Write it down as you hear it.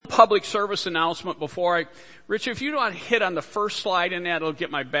public service announcement before Richard, if you don't hit on the first slide in that, it'll get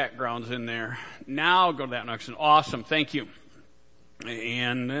my backgrounds in there. Now go to that next one. Awesome. Thank you.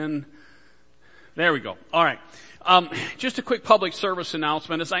 And then, there we go. All right. Just a quick public service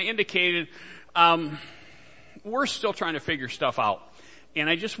announcement. As I indicated, we're still trying to figure stuff out. And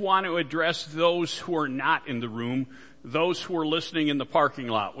I just want to address those who are not in the room, those who are listening in the parking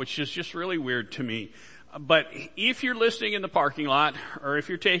lot, which is just really weird to me. But if you're listening in the parking lot, or if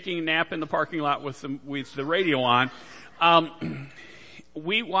you're taking a nap in the parking lot with the radio on,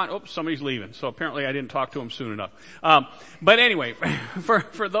 we want, somebody's leaving, so apparently I didn't talk to him soon enough. But anyway,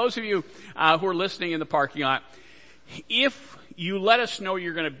 for those of you, who are listening in the parking lot, if you let us know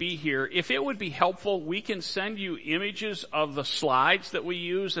you're going to be here, if it would be helpful, we can send you images of the slides that we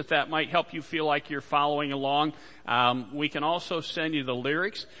use, if that might help you feel like you're following along. We can also send you the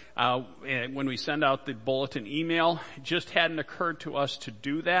lyrics, when we send out the bulletin email. It just hadn't occurred to us to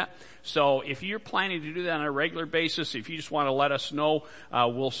do that. So if you're planning to do that on a regular basis, if you just want to let us know,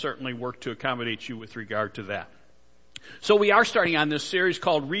 we'll certainly work to accommodate you with regard to that. So we are starting on this series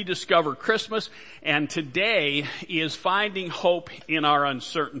called Rediscover Christmas, and today is Finding Hope in Our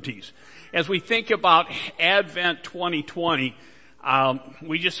Uncertainties. As we think about Advent 2020,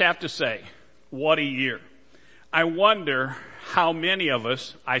 we just have to say, what a year. I wonder how many of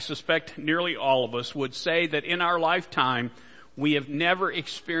us, I suspect nearly all of us, would say that in our lifetime, we have never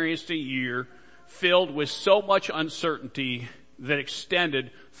experienced a year filled with so much uncertainty that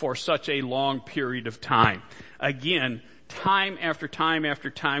extended for such a long period of time. Again, time after time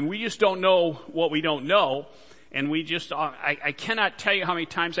after time, we just don't know what we don't know, and we just, I cannot tell you how many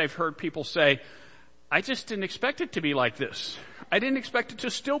times I've heard people say, I just didn't expect it to be like this. I didn't expect it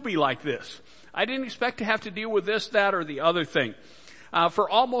to still be like this. I didn't expect to have to deal with this, that, or the other thing. For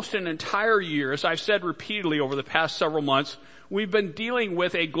almost an entire year, as I've said repeatedly over the past several months, we've been dealing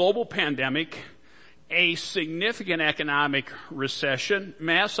with a global pandemic, a significant economic recession,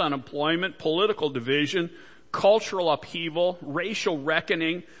 mass unemployment, political division, cultural upheaval, racial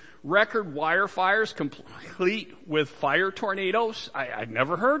reckoning, record wildfires complete with fire tornadoes. I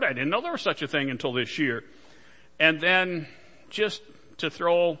didn't know there was such a thing until this year. And then, just to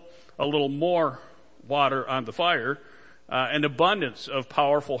throw a little more water on the fire, an abundance of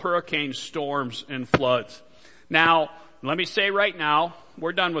powerful hurricanes, storms, and floods. Now, let me say right now,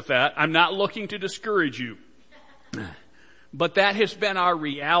 we're done with that. I'm not looking to discourage you. But that has been our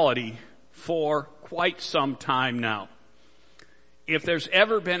reality for quite some time now. If there's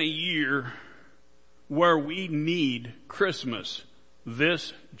ever been a year where we need Christmas,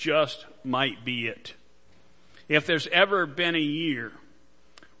 this just might be it. If there's ever been a year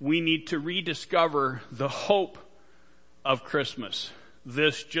we need to rediscover the hope of Christmas,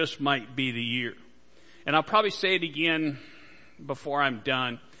 this just might be the year. And I'll probably say it again before I'm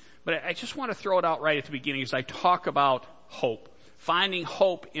done, but I just want to throw it out right at the beginning as I talk about hope, finding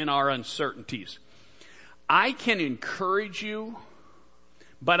hope in our uncertainties. I can encourage you,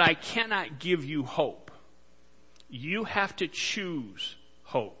 but I cannot give you hope. You have to choose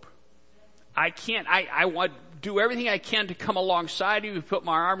hope. I want to do everything I can to come alongside you, put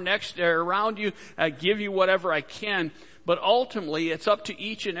my arm around you, give you whatever I can. But ultimately, it's up to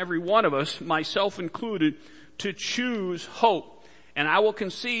each and every one of us, myself included, to choose hope. And I will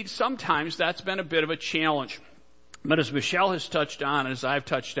concede sometimes that's been a bit of a challenge. But as Michelle has touched on, as I've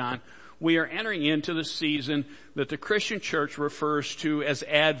touched on, we are entering into the season that the Christian church refers to as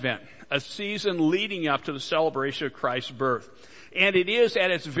Advent, a season leading up to the celebration of Christ's birth. And it is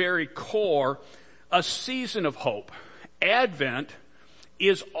at its very core a season of hope. Advent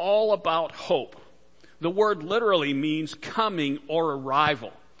is all about hope. The word literally means coming or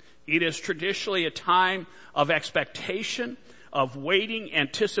arrival. It is traditionally a time of expectation, of waiting,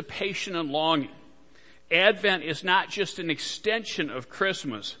 anticipation, and longing. Advent is not just an extension of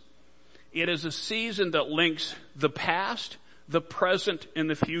Christmas. It is a season that links the past, the present, and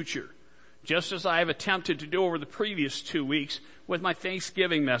the future, just as I have attempted to do over the previous 2 weeks with my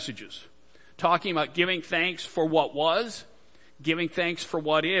Thanksgiving messages, talking about giving thanks for what was, giving thanks for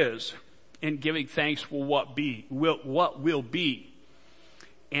what is, and giving thanks for what will be.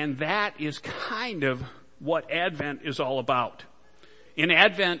 And that is kind of what Advent is all about. In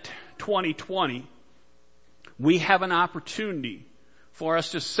Advent 2020, we have an opportunity for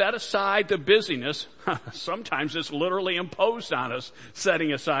us to set aside the busyness. Sometimes it's literally imposed on us,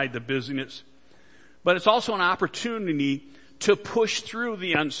 setting aside the busyness. But it's also an opportunity to push through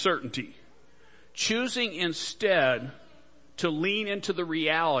the uncertainty, choosing instead to lean into the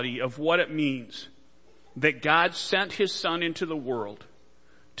reality of what it means that God sent His Son into the world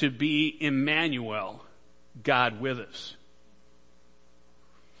to be Emmanuel, God with us.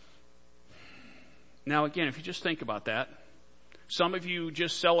 Now again, if you just think about that, some of you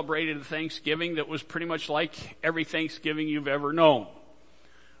just celebrated a Thanksgiving that was pretty much like every Thanksgiving you've ever known.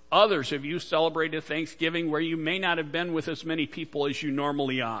 Others of you celebrated Thanksgiving where you may not have been with as many people as you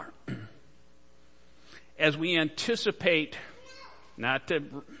normally are. As we anticipate, not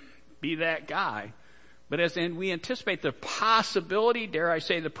to be that guy, but as we anticipate the possibility, dare I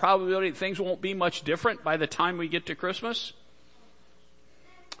say the probability that things won't be much different by the time we get to Christmas,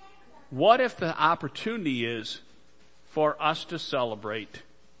 what if the opportunity is for us to celebrate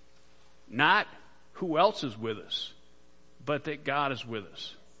not who else is with us, but that God is with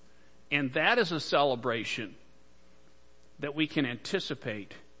us? And that is a celebration that we can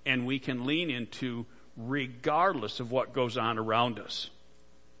anticipate and we can lean into regardless of what goes on around us.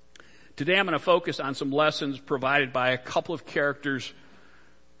 Today I'm going to focus on some lessons provided by a couple of characters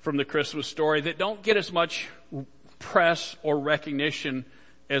from the Christmas story that don't get as much press or recognition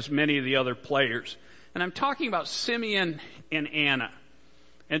as many of the other players. And I'm talking about Simeon and Anna.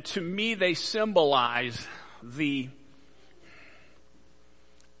 And to me, they symbolize the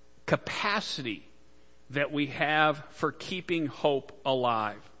capacity that we have for keeping hope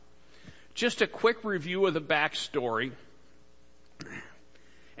alive. Just a quick review of the backstory.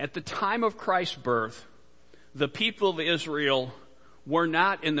 At the time of Christ's birth, the people of Israel were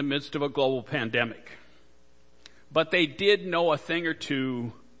not in the midst of a global pandemic, but they did know a thing or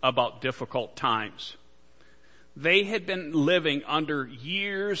two about difficult times. They had been living under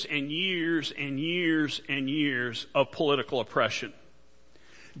years and years and years and years of political oppression.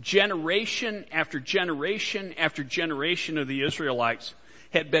 Generation after generation after generation of the Israelites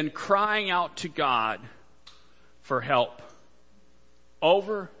had been crying out to God for help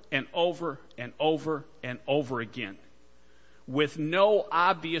over and over and over and over again with no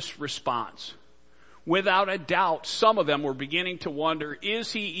obvious response. Without a doubt, some of them were beginning to wonder,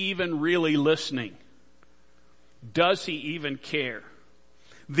 is he even really listening? Does he even care?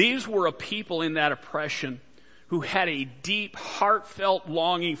 These were a people in that oppression who had a deep, heartfelt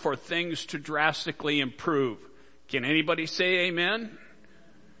longing for things to drastically improve. Can anybody say amen?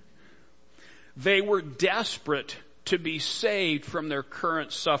 They were desperate to be saved from their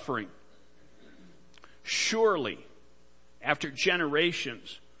current suffering. Surely, after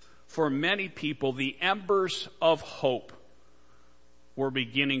generations, for many people, the embers of hope were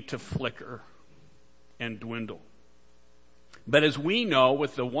beginning to flicker and dwindle. But as we know,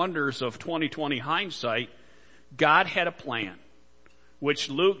 with the wonders of 2020 hindsight, God had a plan, which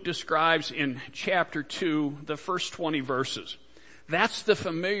Luke describes in chapter 2, the first 20 verses. That's the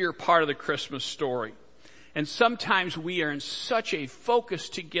familiar part of the Christmas story. And sometimes we are in such a focus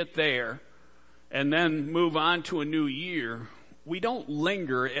to get there and then move on to a new year, we don't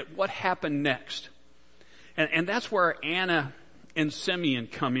linger at what happened next. And that's where Anna and Simeon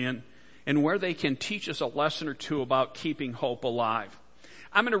come in and where they can teach us a lesson or two about keeping hope alive.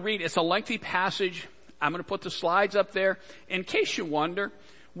 I'm going to read, it's a lengthy passage. I'm going to put the slides up there. In case you wonder,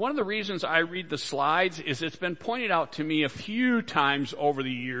 one of the reasons I read the slides is it's been pointed out to me a few times over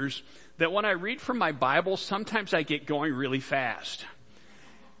the years that when I read from my Bible, sometimes I get going really fast.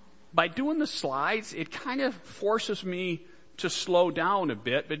 By doing the slides, it kind of forces me to slow down a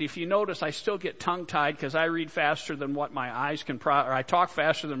bit, but if you notice, I still get tongue-tied because I read faster than what my eyes can, or I talk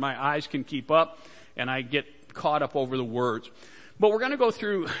faster than my eyes can keep up, and I get caught up over the words. But we're going to go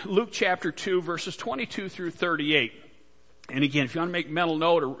through Luke chapter 2, verses 22 through 38. And again, if you want to make mental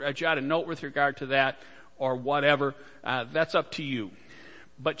note or jot a note with regard to that or whatever, that's up to you.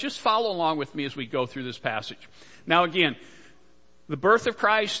 But just follow along with me as we go through this passage. Now again, the birth of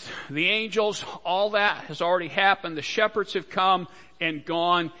Christ, the angels, all that has already happened. The shepherds have come and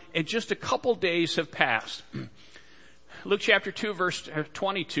gone, and just a couple days have passed. Luke chapter 2, verse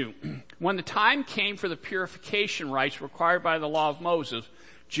 22. When the time came for the purification rites required by the law of Moses,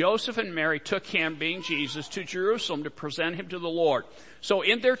 Joseph and Mary took him, being Jesus, to Jerusalem to present him to the Lord. So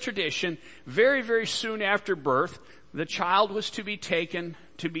in their tradition, very, very soon after birth, the child was to be taken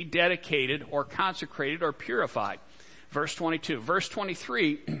to be dedicated or consecrated or purified. Verse 22. Verse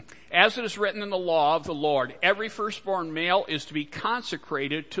 23, as it is written in the law of the Lord, every firstborn male is to be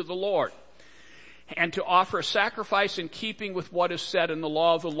consecrated to the Lord and to offer a sacrifice in keeping with what is said in the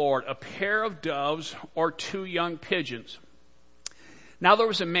law of the Lord, a pair of doves or 2 young pigeons. Now there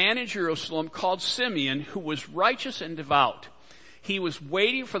was a man in Jerusalem called Simeon who was righteous and devout. He was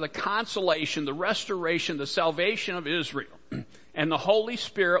waiting for the consolation, the restoration, the salvation of Israel, and the Holy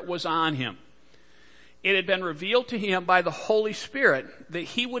Spirit was on him. It had been revealed to him by the Holy Spirit that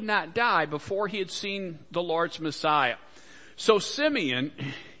he would not die before he had seen the Lord's Messiah. So Simeon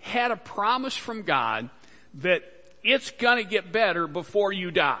had a promise from God that it's going to get better before you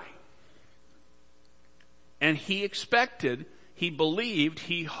die. And he expected, he believed,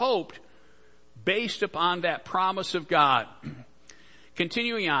 he hoped, based upon that promise of God.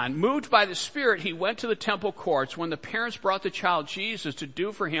 Continuing on, moved by the Spirit, he went to the temple courts when the parents brought the child Jesus to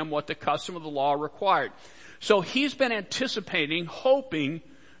do for him what the custom of the law required. So he's been anticipating, hoping,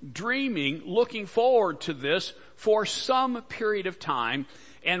 dreaming, looking forward to this for some period of time.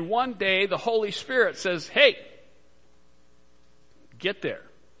 And one day the Holy Spirit says, hey, get there.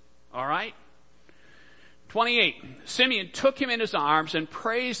 All right? 28, Simeon took him in his arms and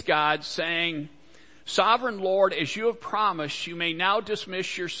praised God, saying, Sovereign Lord, as you have promised, you may now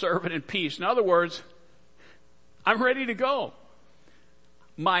dismiss your servant in peace. In other words, I'm ready to go.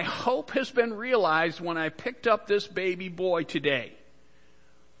 My hope has been realized when I picked up this baby boy today.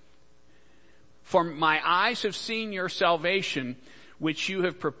 For my eyes have seen your salvation, which you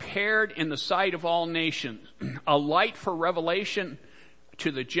have prepared in the sight of all nations, a light for revelation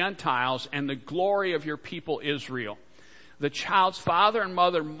to the Gentiles and the glory of your people Israel. The child's father and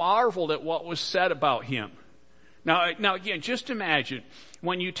mother marveled at what was said about him. Now again, just imagine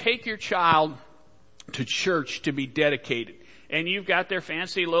when you take your child to church to be dedicated, and you've got their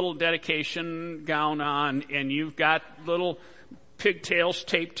fancy little dedication gown on, and you've got little pigtails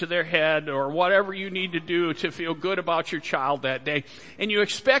taped to their head, or whatever you need to do to feel good about your child that day. And you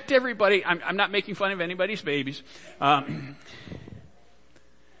expect everybody, I'm not making fun of anybody's babies,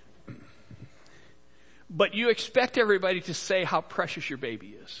 but you expect everybody to say how precious your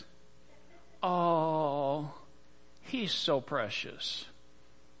baby is. Oh, he's so precious.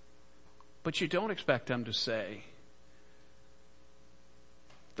 But you don't expect them to say,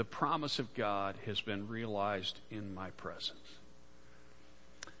 the promise of God has been realized in my presence.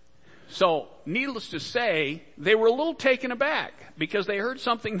 So, needless to say, they were a little taken aback because they heard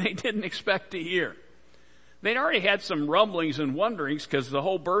something they didn't expect to hear. They'd already had some rumblings and wonderings because the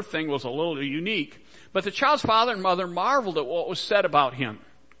whole birth thing was a little unique. But the child's father and mother marveled at what was said about him.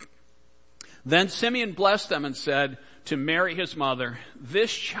 Then Simeon blessed them and said to Mary his mother,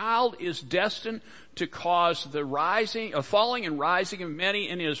 this child is destined to cause the falling and rising of many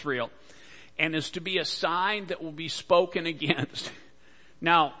in Israel, and is to be a sign that will be spoken against.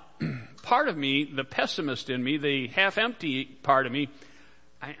 Now, part of me, the pessimist in me, the half-empty part of me,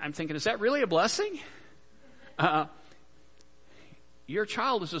 I'm thinking, is that really a blessing? Your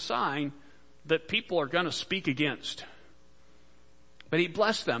child is a sign that people are going to speak against. But he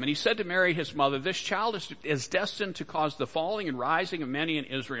blessed them, and he said to Mary his mother, this child is destined to cause the falling and rising of many in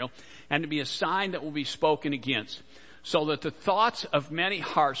Israel, and to be a sign that will be spoken against, so that the thoughts of many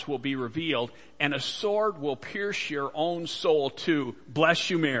hearts will be revealed, and a sword will pierce your own soul too. Bless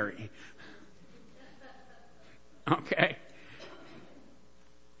you, Mary. Okay.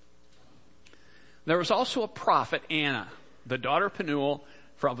 There was also a prophet, Anna, the daughter of Penuel,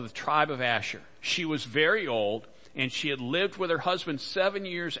 from the tribe of Asher. She was very old, and she had lived with her husband 7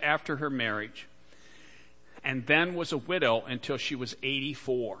 years after her marriage, and then was a widow until she was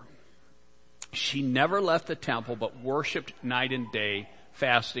 84. She never left the temple, but worshiped night and day,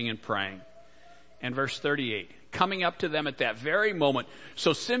 fasting and praying. And verse 38, coming up to them at that very moment.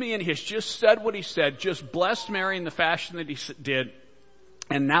 So Simeon has just said what he said, just blessed Mary in the fashion that he did.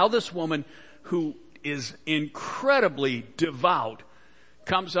 And now this woman who is incredibly devout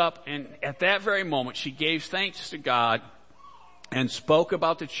comes up, and at that very moment she gave thanks to God and spoke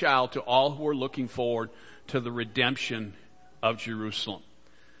about the child to all who were looking forward to the redemption of Jerusalem.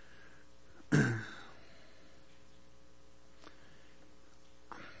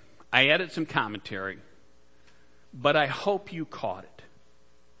 I added some commentary, but I hope you caught it.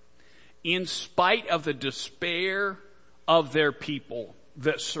 In spite of the despair of their people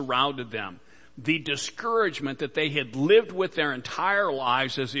that surrounded them, the discouragement that they had lived with their entire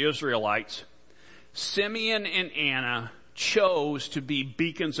lives as the Israelites, Simeon and Anna chose to be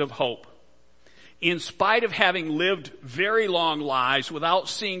beacons of hope. In spite of having lived very long lives without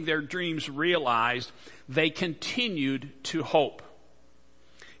seeing their dreams realized, they continued to hope.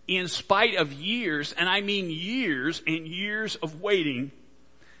 In spite of years, and I mean years and years of waiting,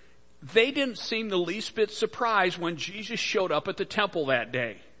 they didn't seem the least bit surprised when Jesus showed up at the temple that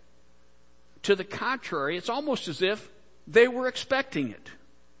day. To the contrary, it's almost as if they were expecting it.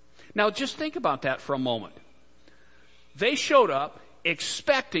 Now just think about that for a moment. They showed up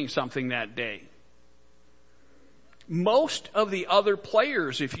expecting something that day. Most of the other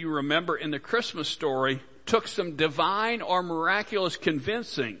players, if you remember in the Christmas story, took some divine or miraculous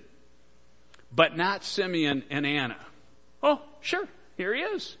convincing, but not Simeon and Anna. Oh, sure, here he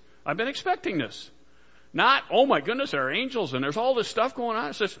is. I've been expecting this. Not, oh my goodness, there are angels and there's all this stuff going on.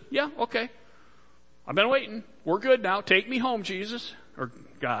 It says, yeah, okay. I've been waiting. We're good now. Take me home, Jesus. Or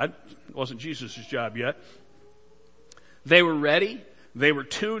God. It wasn't Jesus' job yet. They were ready. They were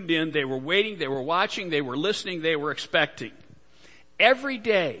tuned in. They were waiting. They were watching. They were listening. They were expecting. Every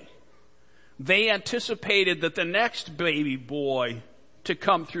day, they anticipated that the next baby boy to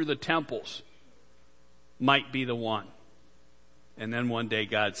come through the temples might be the one. And then one day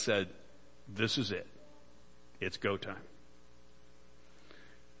God said, this is it. It's go time.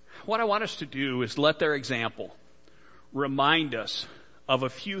 What I want us to do is let their example remind us of a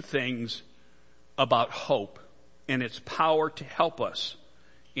few things about hope and its power to help us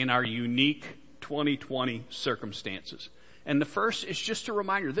in our unique 2020 circumstances. And the first is just a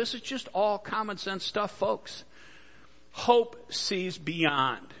reminder. This is just all common sense stuff, folks. Hope sees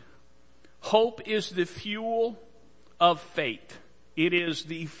beyond. Hope is the fuel of faith. It is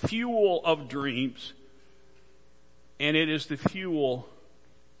the fuel of dreams. And it is the fuel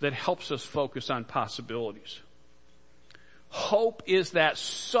that helps us focus on possibilities. Hope is that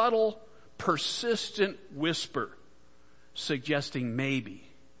subtle, persistent whisper suggesting maybe,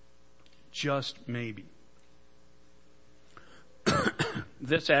 just maybe.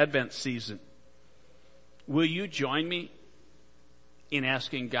 This Advent season, will you join me in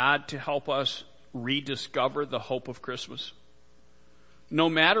asking God to help us rediscover the hope of Christmas? No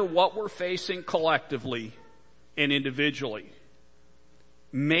matter what we're facing collectively and individually,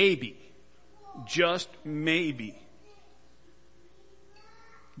 maybe, just maybe,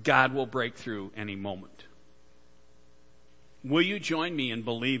 God will break through any moment. Will you join me in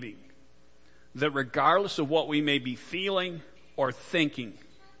believing that regardless of what we may be feeling or thinking,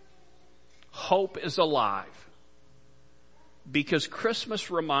 hope is alive? Because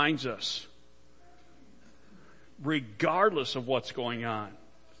Christmas reminds us, regardless of what's going on,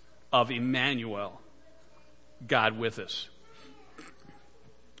 of Emmanuel, God with us.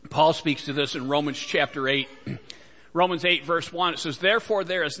 Paul speaks to this in Romans chapter 8. Romans 8 verse 1, it says, therefore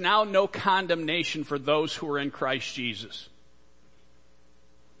there is now no condemnation for those who are in Christ Jesus.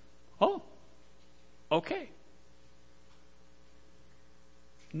 Oh, okay.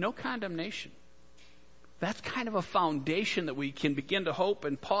 No condemnation. That's kind of a foundation that we can begin to hope,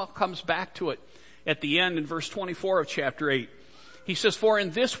 and Paul comes back to it at the end in verse 24 of chapter 8. He says, for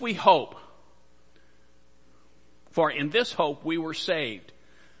in this we hope. For in this hope we were saved.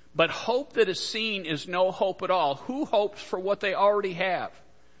 But hope that is seen is no hope at all. Who hopes for what they already have?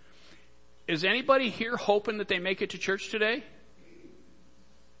 Is anybody here hoping that they make it to church today?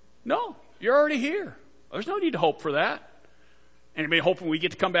 No, you're already here. There's no need to hope for that. Anybody hoping we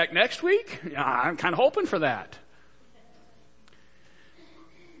get to come back next week? Yeah, I'm kind of hoping for that.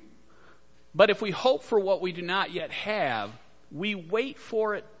 But if we hope for what we do not yet have, we wait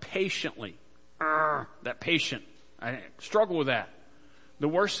for it patiently. That patient. I struggle with that. The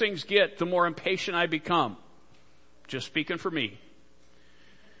worse things get, the more impatient I become. Just speaking for me.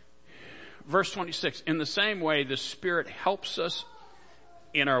 Verse 26, in the same way, the Spirit helps us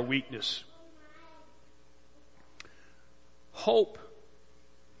in our weakness. Hope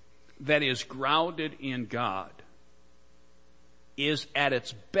that is grounded in God is at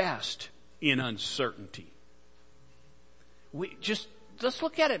its best in uncertainty. Let's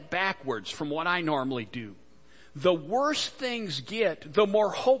look at it backwards from what I normally do. The worse things get, the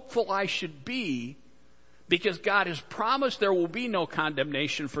more hopeful I should be, because God has promised there will be no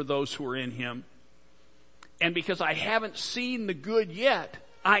condemnation for those who are in Him. And because I haven't seen the good yet,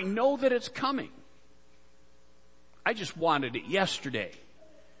 I know that it's coming. I just wanted it yesterday.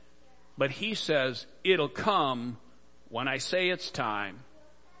 But He says it'll come when I say it's time.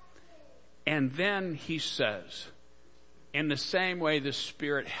 And then He says, in the same way the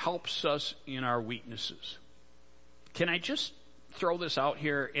Spirit helps us in our weaknesses. Can I just throw this out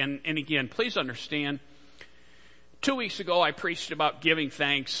here? And again, please understand, 2 weeks ago I preached about giving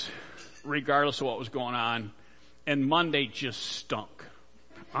thanks regardless of what was going on. And Monday just stunk.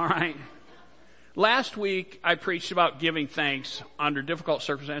 All right? Last week I preached about giving thanks under difficult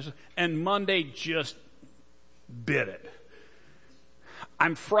circumstances. And Monday just bit it.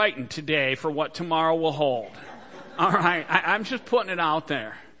 I'm frightened today for what tomorrow will hold. All right? I'm just putting it out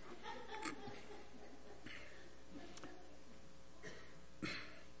there.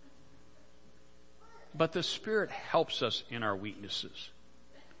 But the Spirit helps us in our weaknesses.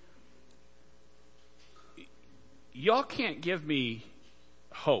 Y'all can't give me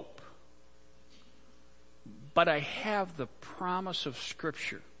hope, but I have the promise of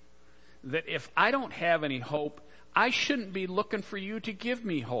Scripture that if I don't have any hope, I shouldn't be looking for you to give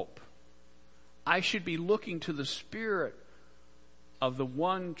me hope. I should be looking to the Spirit of the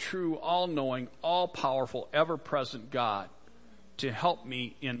one true, all-knowing, all-powerful, ever-present God to help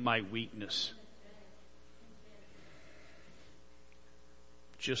me in my weakness.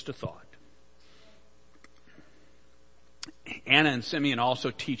 Just a thought. Anna and Simeon also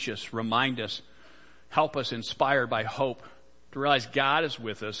teach us, remind us, help us, inspired by hope, to realize God is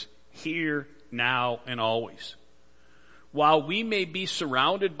with us here, now, and always. While we may be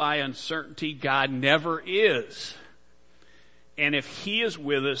surrounded by uncertainty, God never is. And if He is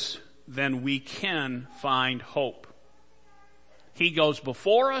with us, then we can find hope. He goes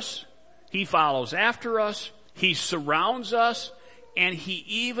before us, He follows after us, He surrounds us, and He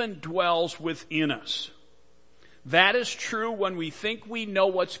even dwells within us. That is true when we think we know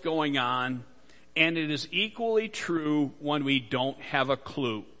what's going on, and it is equally true when we don't have a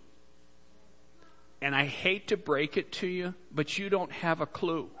clue. And I hate to break it to you, but you don't have a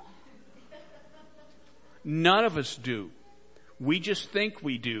clue. None of us do. We just think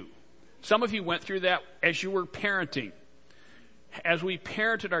we do. Some of you went through that as you were parenting. As we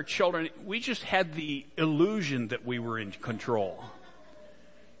parented our children, we just had the illusion that we were in control.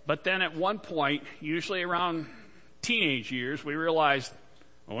 But then at one point, usually around teenage years, we realized,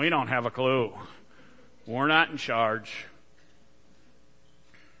 well, we don't have a clue. We're not in charge.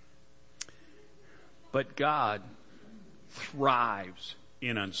 But God thrives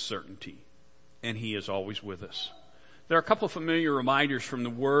in uncertainty, and He is always with us. There are a couple of familiar reminders from the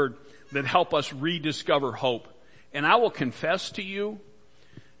Word that help us rediscover hope. And I will confess to you,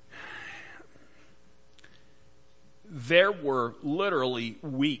 there were literally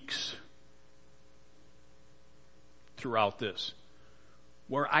weeks throughout this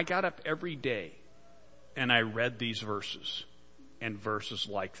where I got up every day and I read these verses and verses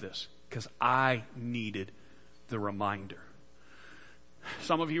like this because I needed the reminder.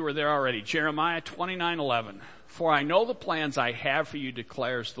 Some of you are there already. Jeremiah 29:11. For I know the plans I have for you,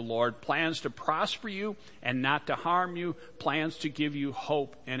 declares the Lord, plans to prosper you and not to harm you, plans to give you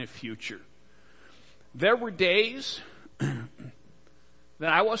hope and a future. There were days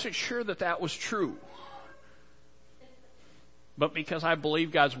that I wasn't sure that that was true. But because I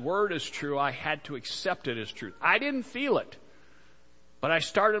believe God's word is true, I had to accept it as truth. I didn't feel it. But I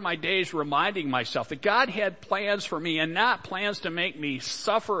started my days reminding myself that God had plans for me, and not plans to make me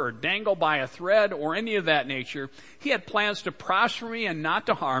suffer or dangle by a thread or any of that nature. He had plans to prosper me and not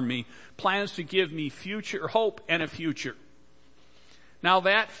to harm me, plans to give me future hope and a future. Now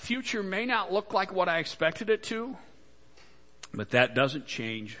that future may not look like what I expected it to, but that doesn't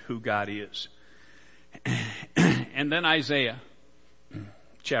change who God is. And then Isaiah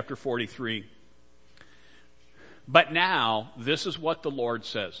chapter 43. But now, this is what the Lord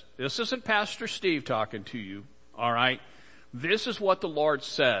says. This isn't Pastor Steve talking to you, all right? This is what the Lord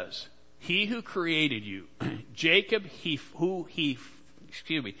says. He who created you, Jacob, he who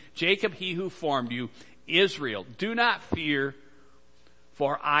formed you, Israel, do not fear,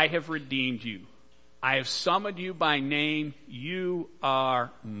 for I have redeemed you. I have summoned you by name. You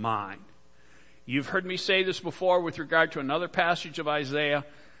are mine. You've heard me say this before with regard to another passage of Isaiah.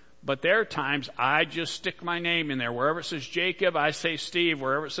 But there are times I just stick my name in there. Wherever it says Jacob, I say Steve.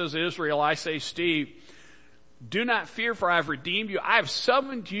 Wherever it says Israel, I say Steve. Do not fear, for I have redeemed you. I have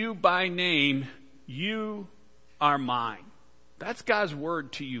summoned you by name. You are mine. That's God's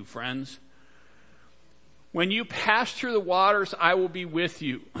word to you, friends. When you pass through the waters, I will be with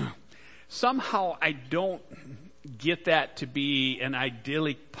you. Somehow I don't get that to be an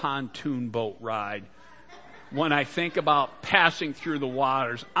idyllic pontoon boat ride. When I think about passing through the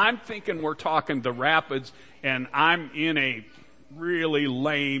waters, I'm thinking we're talking the rapids and I'm in a really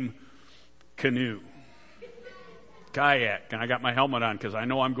lame canoe. Kayak. And I got my helmet on because I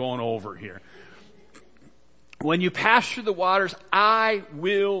know I'm going over here. When you pass through the waters, I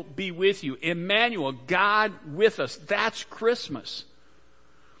will be with you. Emmanuel, God with us. That's Christmas.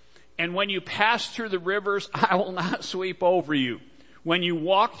 And when you pass through the rivers, I will not sweep over you. When you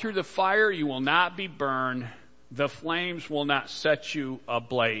walk through the fire, you will not be burned. The flames will not set you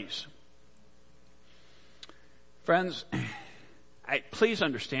ablaze. Friends, please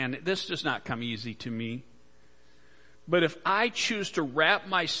understand that this does not come easy to me. But if I choose to wrap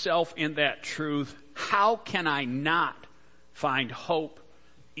myself in that truth, how can I not find hope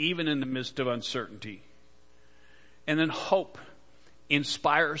even in the midst of uncertainty? And then hope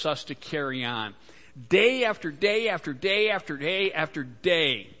inspires us to carry on. Day after day after day after day after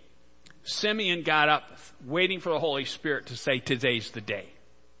day, Simeon got up waiting for the Holy Spirit to say, today's the day.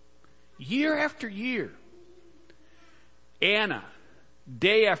 Year after year. Anna,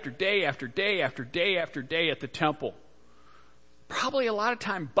 day after day after day after day after day at the temple. Probably a lot of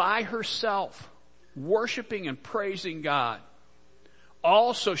time by herself, worshiping and praising God.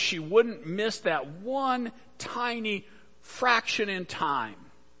 Also, she wouldn't miss that one tiny fraction in time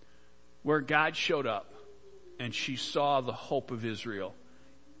where God showed up and she saw the hope of Israel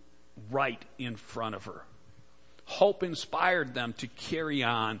right in front of her. Hope inspired them to carry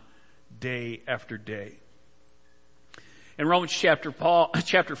on day after day. In Romans chapter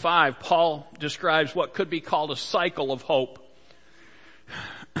 5, Paul describes what could be called a cycle of hope.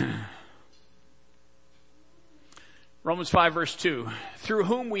 Romans 5 verse 2, through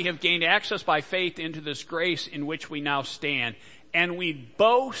whom we have gained access by faith into this grace in which we now stand, and we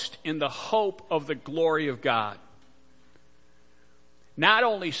boast in the hope of the glory of God. Not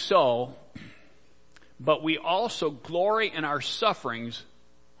only so, but we also glory in our sufferings.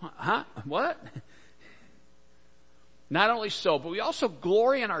 What? Not only so, but we also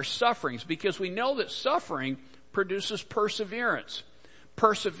glory in our sufferings because we know that suffering produces perseverance.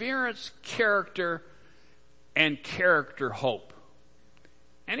 Perseverance, character, and character, hope.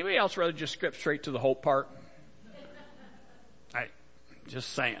 Anybody else rather just skip straight to the hope part?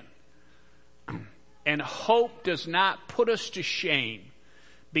 Just saying. And hope does not put us to shame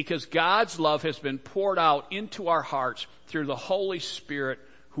because God's love has been poured out into our hearts through the Holy Spirit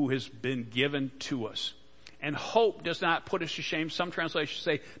who has been given to us. And hope does not put us to shame. Some translations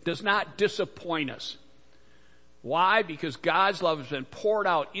say does not disappoint us. Why? Because God's love has been poured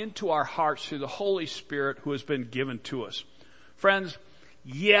out into our hearts through the Holy Spirit who has been given to us. Friends,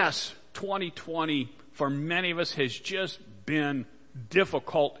 yes, 2020 for many of us has just been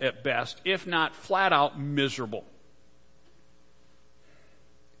difficult at best, if not flat out miserable.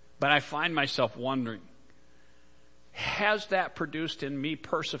 But I find myself wondering, has that produced in me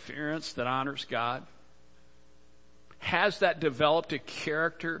perseverance that honors God? Has that developed a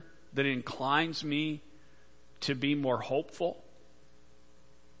character that inclines me to be more hopeful?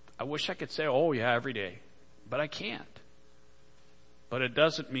 I wish I could say, oh yeah, every day, but I can't. But it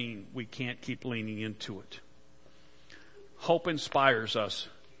doesn't mean we can't keep leaning into it. Hope inspires us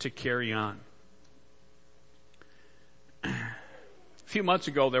to carry on. A few months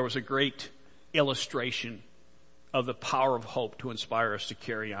ago, there was a great illustration of the power of hope to inspire us to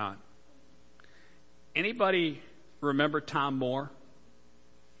carry on. Anybody remember Tom Moore?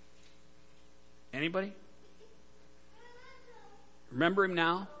 Anybody? Remember him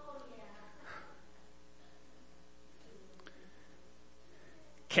now?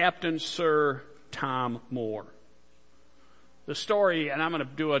 Captain Sir Tom Moore. The story, and I'm going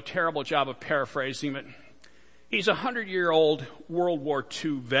to do a terrible job of paraphrasing, but he's a 100-year-old World War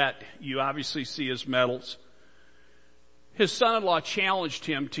II vet. You obviously see his medals. His son-in-law challenged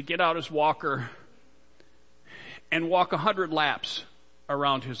him to get out his walker and walk 100 laps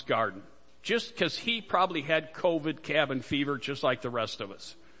around his garden, just because he probably had COVID cabin fever just like the rest of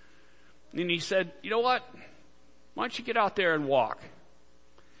us. And he said, you know what? Why don't you get out there and walk?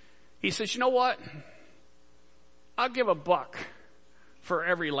 He says, you know what? I'll give $1 for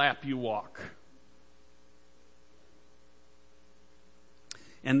every lap you walk.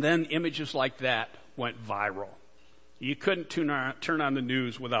 And then images like that went viral. You couldn't turn on the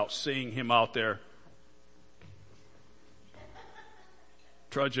news without seeing him out there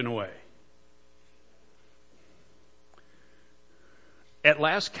trudging away. At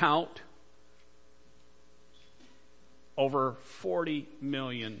last count, over $40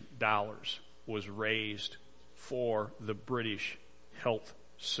 million was raised for the British health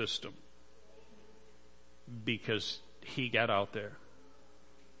system because he got out there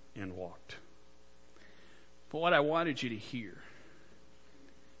and walked. But what I wanted you to hear,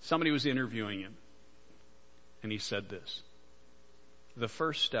 somebody was interviewing him, and he said this: the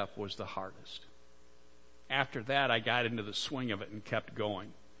first step was the hardest. After that, I got into the swing of it and kept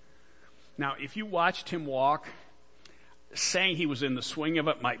going. Now, if you watched him walk, saying he was in the swing of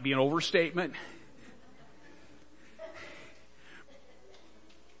it might be an overstatement.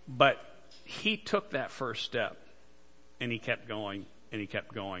 But he took that first step, and he kept going, and he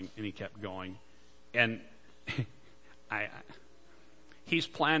kept going, and he kept going. And he's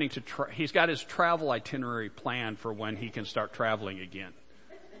planning to he's got his travel itinerary planned for when he can start traveling again.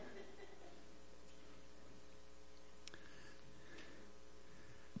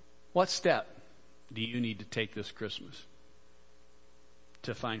 What step do you need to take this Christmas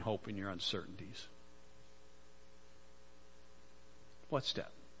to find hope in your uncertainties? What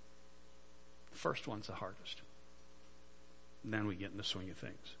step? The first one's the hardest. And then we get in the swing of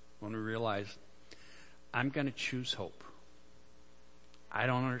things. When we realize, I'm going to choose hope. I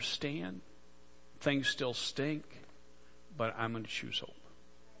don't understand. Things still stink, but I'm going to choose hope.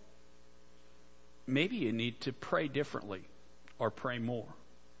 Maybe you need to pray differently or pray more.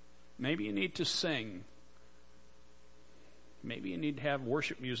 Maybe you need to sing. Maybe you need to have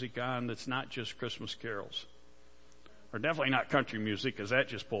worship music on that's not just Christmas carols. Or definitely not country music, because that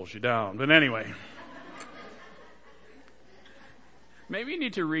just pulls you down. But anyway. Maybe you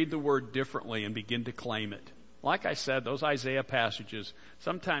need to read the word differently and begin to claim it. like I said, those Isaiah passages,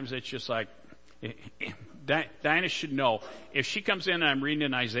 sometimes it's just like, Diana should know. If she comes in and I'm reading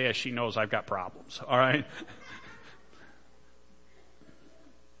in Isaiah, she knows I've got problems. All right?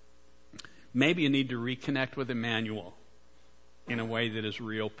 Maybe you need to reconnect with Emmanuel in a way that is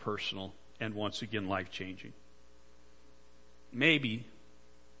real, personal, and once again life-changing. Maybe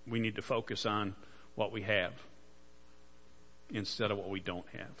we need to focus on what we have instead of what we don't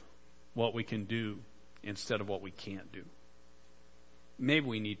have. What we can do instead of what we can't do. Maybe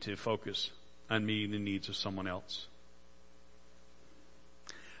we need to focus on meeting the needs of someone else.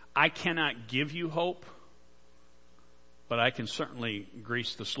 I cannot give you hope, but I can certainly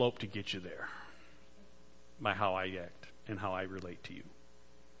grease the slope to get you there by how I act and how I relate to you.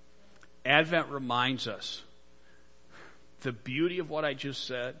 Advent reminds us the beauty of what I just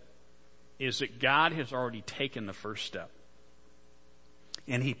said is that God has already taken the first step.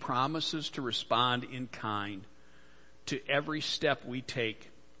 And He promises to respond in kind to every step we take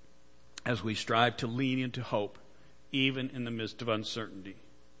as we strive to lean into hope, even in the midst of uncertainty.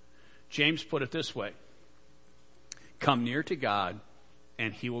 James put it this way: come near to God,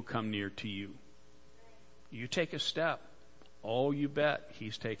 and He will come near to you. You take a step. Oh, you bet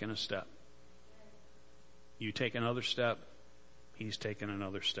He's taken a step. You take another step, He's taken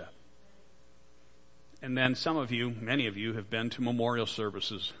another step. And then some of you, many of you, have been to memorial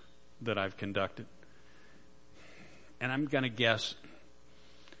services that I've conducted. And I'm going to guess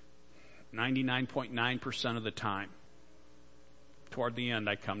 99.9% of the time, toward the end,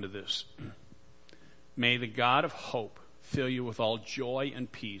 I come to this. May the God of hope fill you with all joy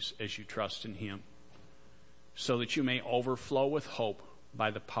and peace as you trust in Him, so that you may overflow with hope by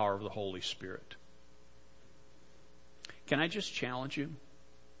the power of the Holy Spirit. Can I just challenge you?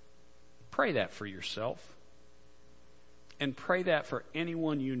 Pray that for yourself. And pray that for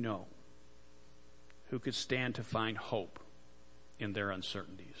anyone you know who could stand to find hope in their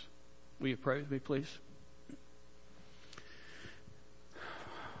uncertainties. Will you pray with me, please?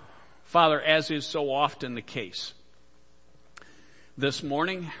 Father, as is so often the case, this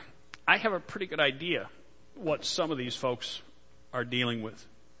morning I have a pretty good idea what some of these folks are dealing with.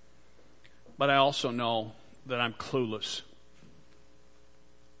 But I also know that I'm clueless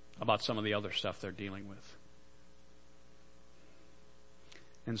about some of the other stuff they're dealing with.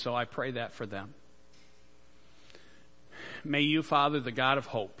 And so I pray that for them. May you, Father, the God of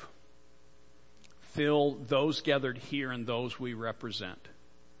hope, fill those gathered here and those we represent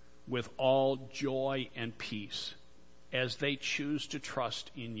with all joy and peace as they choose to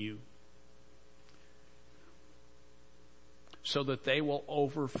trust in you, so that they will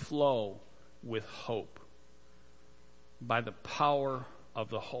overflow with hope by the power of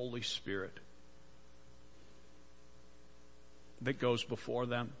the Holy Spirit that goes before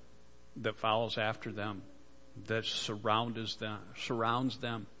them, that follows after them, that surrounds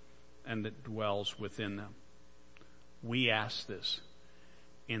them, and that dwells within them. We ask this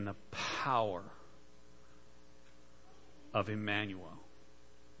in the power of Emmanuel,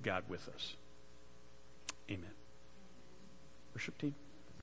 God with us. Amen. Worship team.